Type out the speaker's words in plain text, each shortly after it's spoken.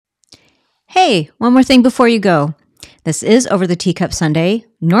Hey, one more thing before you go. This is Over the Teacup Sunday,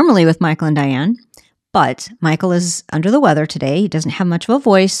 normally with Michael and Diane, but Michael is under the weather today. He doesn't have much of a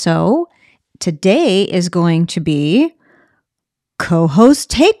voice, so today is going to be co-host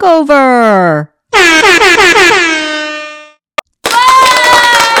takeover.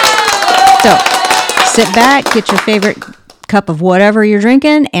 So sit back, get your favorite cup of whatever you're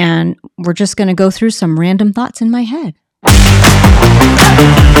drinking, and we're just going to go through some random thoughts in my head.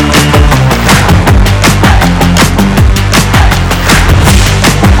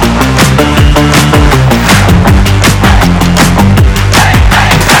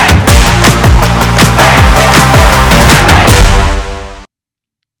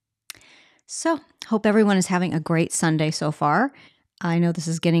 So, hope everyone is having a great Sunday so far. I know this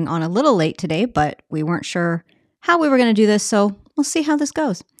is getting on a little late today, but we weren't sure how we were going to do this, so we'll see how this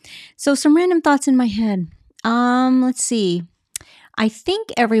goes. So, some random thoughts in my head. Let's see. I think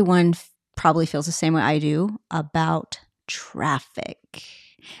everyone probably feels the same way I do about traffic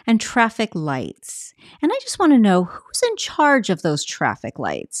and traffic lights. And I just want to know who's in charge of those traffic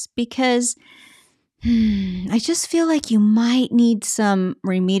lights, because I just feel like you might need some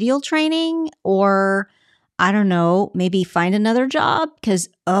remedial training, or I don't know, maybe find another job because,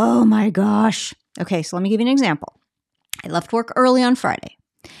 oh my gosh. Okay, so let me give you an example. I left work early on Friday.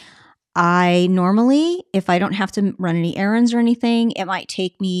 I normally, if I don't have to run any errands or anything, it might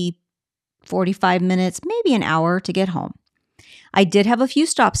take me 45 minutes, maybe an hour to get home. I did have a few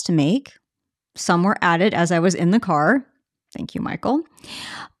stops to make. Some were added as I was in the car. Thank you, Michael.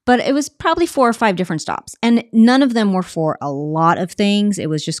 But it was probably 4 or 5 different stops, and none of them were for a lot of things. It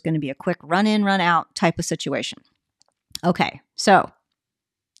was just going to be a quick run in, run out type of situation. Okay, so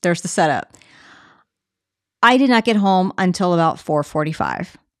there's the setup. I did not get home until about 4:45,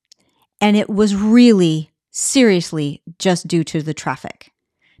 and it was really, seriously, just due to the traffic.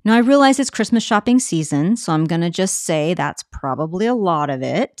 Now, I realize it's Christmas shopping season, so I'm going to just say that's probably a lot of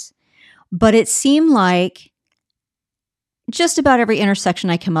it, but it seemed like just about every intersection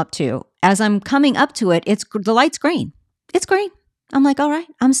I come up to, as I'm coming up to it, the light's green. It's green. I'm like, all right,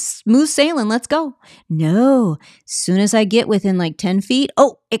 I'm smooth sailing. Let's go. No, as soon as I get within like 10 feet,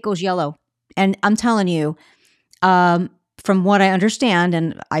 it goes yellow. And I'm telling you, from what I understand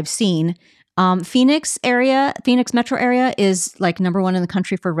and I've seen, Phoenix metro area is like number 1 in the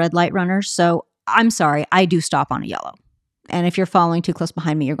country for red light runners. So I'm sorry, I do stop on a yellow. And if you're following too close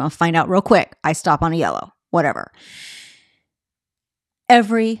behind me, you're going to find out real quick. I stop on a yellow, whatever.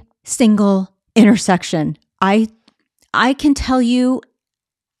 Every single intersection. I can tell you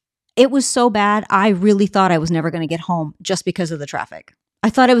it was so bad. I really thought I was never going to get home just because of the traffic. I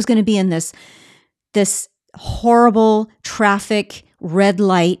thought I was going to be in this horrible traffic red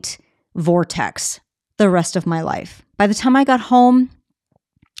light vortex the rest of my life. By the time I got home,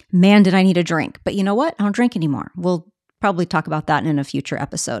 man, did I need a drink. But you know what? I don't drink anymore. We'll probably talk about that in a future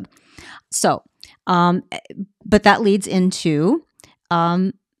episode. So, but that leads into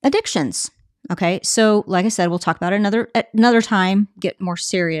addictions. Okay. So like I said, we'll talk about it another time, get more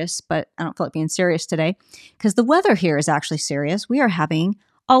serious, but I don't feel like being serious today because the weather here is actually serious. We are having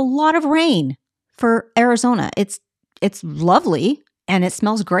a lot of rain for Arizona. It's lovely and it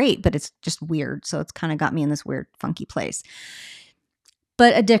smells great, but it's just weird. So it's kind of got me in this weird, funky place.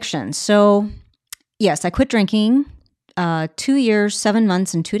 But addiction. So yes, I quit drinking 2 years, 7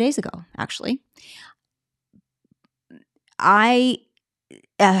 months, and 2 days ago, actually. I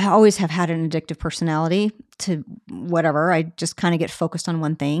always have had an addictive personality to whatever. I just kind of get focused on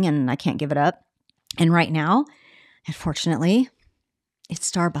one thing and I can't give it up. And right now, unfortunately, it's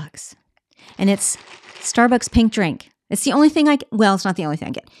Starbucks. And it's Starbucks pink drink. It's the only thing it's not the only thing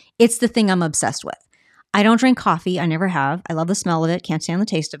I get. It's the thing I'm obsessed with. I don't drink coffee. I never have. I love the smell of it. Can't stand the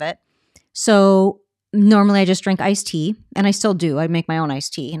taste of it. So normally I just drink iced tea, and I still do. I make my own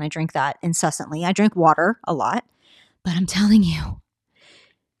iced tea and I drink that incessantly. I drink water a lot, but I'm telling you,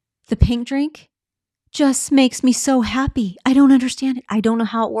 the pink drink just makes me so happy. I don't understand it. I don't know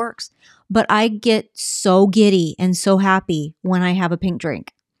how it works, but I get so giddy and so happy when I have a pink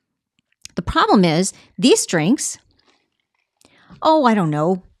drink. The problem is these drinks, I don't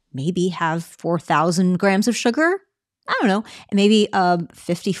know, maybe have 4,000 grams of sugar. I don't know, maybe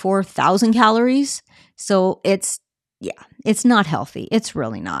 54,000 calories. So it's not healthy. It's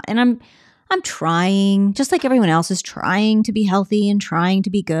really not. And I'm trying, just like everyone else is trying to be healthy and trying to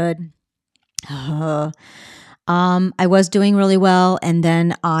be good. I was doing really well, and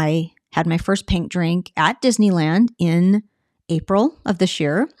then I had my first pink drink at Disneyland in April of this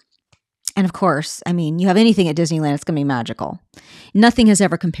year. And of course, I mean, you have anything at Disneyland, it's going to be magical. Nothing has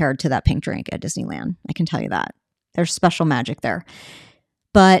ever compared to that pink drink at Disneyland. I can tell you that. There's special magic there.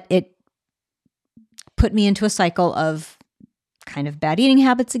 But it put me into a cycle of kind of bad eating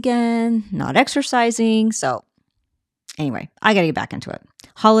habits again, not exercising. So anyway, I got to get back into it.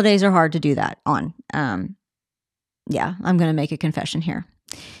 Holidays are hard to do that on. Yeah, I'm going to make a confession here.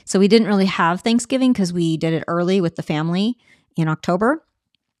 So we didn't really have Thanksgiving because we did it early with the family in October,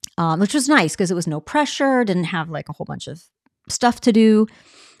 which was nice because it was no pressure, didn't have like a whole bunch of stuff to do.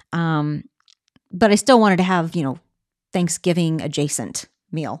 But I still wanted to have, Thanksgiving adjacent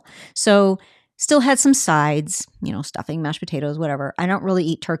meal. So still had some sides, stuffing, mashed potatoes, whatever. I don't really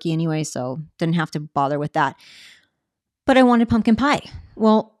eat turkey anyway, so didn't have to bother with that. But I wanted pumpkin pie.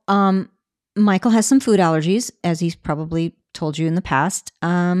 Well, Michael has some food allergies, as he's probably told you in the past.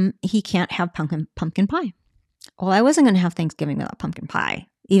 He can't have pumpkin pie. Well, I wasn't going to have Thanksgiving without pumpkin pie,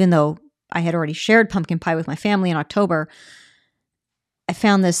 even though I had already shared pumpkin pie with my family in October. I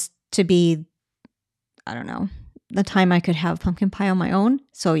found this to be, I don't know, the time I could have pumpkin pie on my own.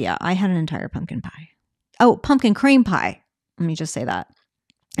 So yeah, I had an entire pumpkin pie. Oh, pumpkin cream pie. Let me just say that.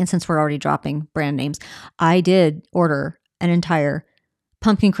 And since we're already dropping brand names, I did order an entire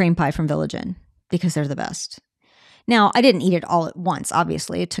pumpkin cream pie from Village Inn because they're the best. Now, I didn't eat it all at once,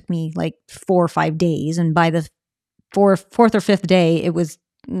 obviously. It took me like 4 or 5 days. And by the fourth or fifth day, it was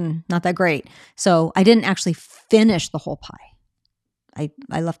not that great. So I didn't actually finish the whole pie. I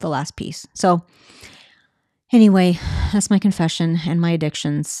left the last piece. So anyway, that's my confession and my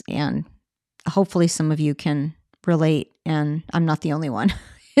addictions. And hopefully some of you can relate. And I'm not the only one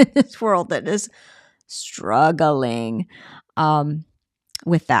in this world that is struggling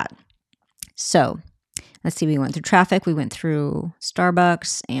with that. So let's see, we went through traffic, we went through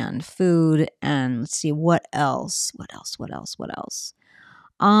Starbucks and food, and let's see, what else?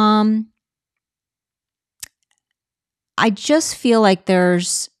 I just feel like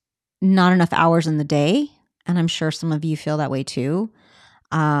there's not enough hours in the day, and I'm sure some of you feel that way too.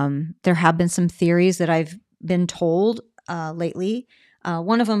 There have been some theories that I've been told lately.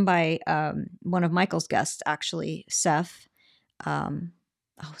 One of them by one of Michael's guests, actually, Seth.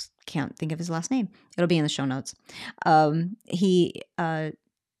 Can't think of his last name. It'll be in the show notes. He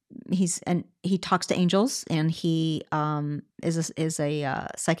talks to angels, and he is a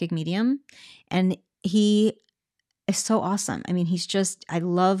psychic medium, and he is so awesome. I mean, I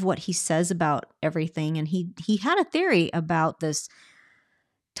love what he says about everything, and he had a theory about this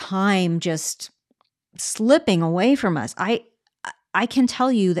time just slipping away from us. I can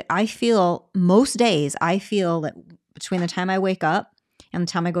tell you that I feel most days, that between the time I wake up and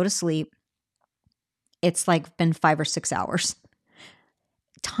the time I go to sleep, it's like been 5 or 6 hours.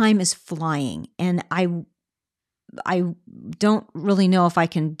 Time is flying. And I don't really know if I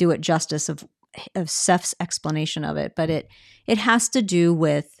can do it justice of Seth's explanation of it, but it has to do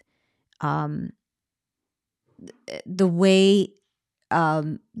with the way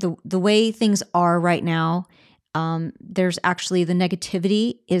the way things are right now. There's actually the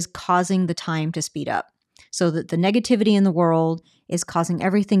negativity is causing the time to speed up. So that the negativity in the world is causing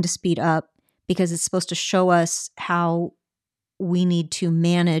everything to speed up because it's supposed to show us how we need to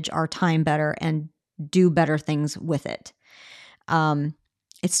manage our time better and do better things with it.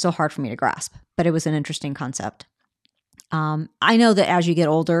 It's still hard for me to grasp, but it was an interesting concept. I know that as you get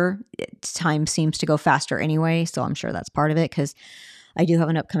older, time seems to go faster anyway, so I'm sure that's part of it because I do have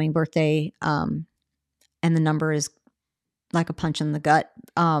an upcoming birthday, and the number is like a punch in the gut.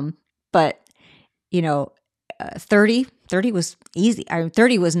 But 30 was easy.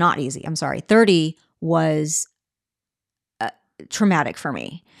 30 was not easy. I'm sorry. 30 was traumatic for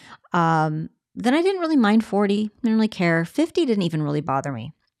me. Then I didn't really mind 40. I didn't really care. 50 didn't even really bother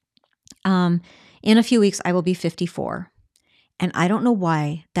me. In a few weeks, I will be 54. And I don't know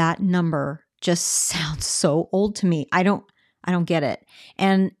why that number just sounds so old to me. I don't get it.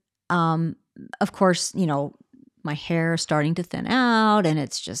 And of course, my hair is starting to thin out and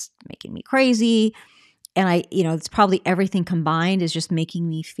it's just making me crazy. And it's probably everything combined is just making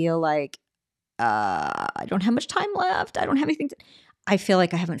me feel like I don't have much time left. I don't have anything I feel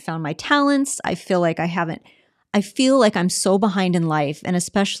like I haven't found my talents. I feel like I'm so behind in life, and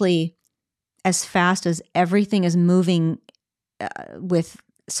especially as fast as everything is moving with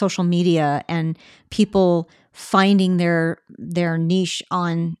social media and people finding their niche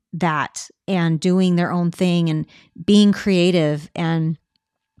on that and doing their own thing and being creative. And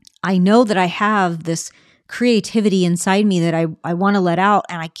I know that I have this creativity inside me that I want to let out,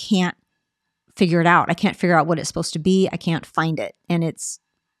 and I can't figure it out. I can't figure out what it's supposed to be. I can't find it. And it's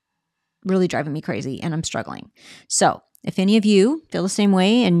really driving me crazy, and I'm struggling. So if any of you feel the same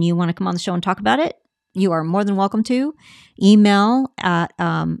way and you want to come on the show and talk about it, you are more than welcome to. Email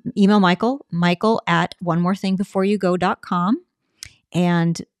Michael at onemorethingbefore.com,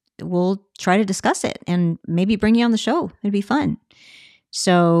 and we'll try to discuss it and maybe bring you on the show. It'd be fun.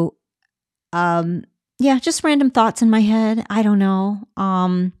 So, yeah, just random thoughts in my head. I don't know.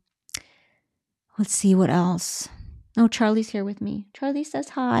 Let's see what else. Oh, Charlie's here with me. Charlie says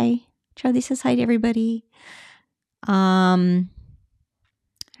hi. Charlie says hi to everybody. I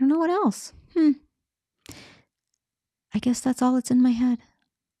don't know what else. I guess that's all that's in my head.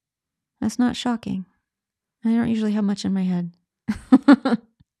 That's not shocking. I don't usually have much in my head.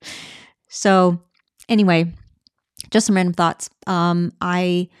 So anyway, just some random thoughts.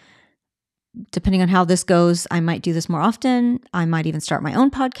 Depending on how this goes, I might do this more often. I might even start my own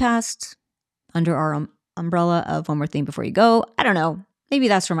podcast under our umbrella of One More Thing Before You Go. I don't know. Maybe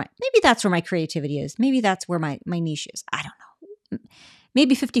that's where my creativity is. Maybe that's where my niche is. I don't know.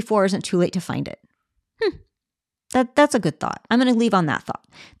 Maybe 54 isn't too late to find it. That's a good thought. I'm going to leave on that thought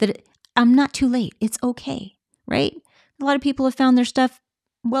that I'm not too late. It's okay, right? A lot of people have found their stuff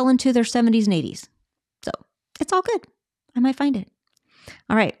well into their 70s and 80s. So it's all good. I might find it.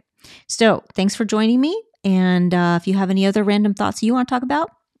 All right. So thanks for joining me. And if you have any other random thoughts you want to talk about,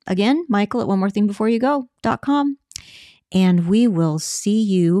 again, Michael at onemorethingbeforeyougo.com. And we will see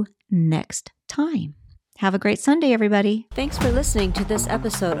you next time. Have a great Sunday, everybody. Thanks for listening to this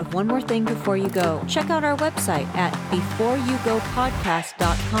episode of One More Thing Before You Go. Check out our website at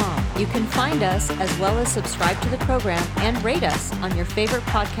beforeyougopodcast.com. You can find us as well as subscribe to the program and rate us on your favorite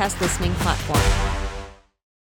podcast listening platform.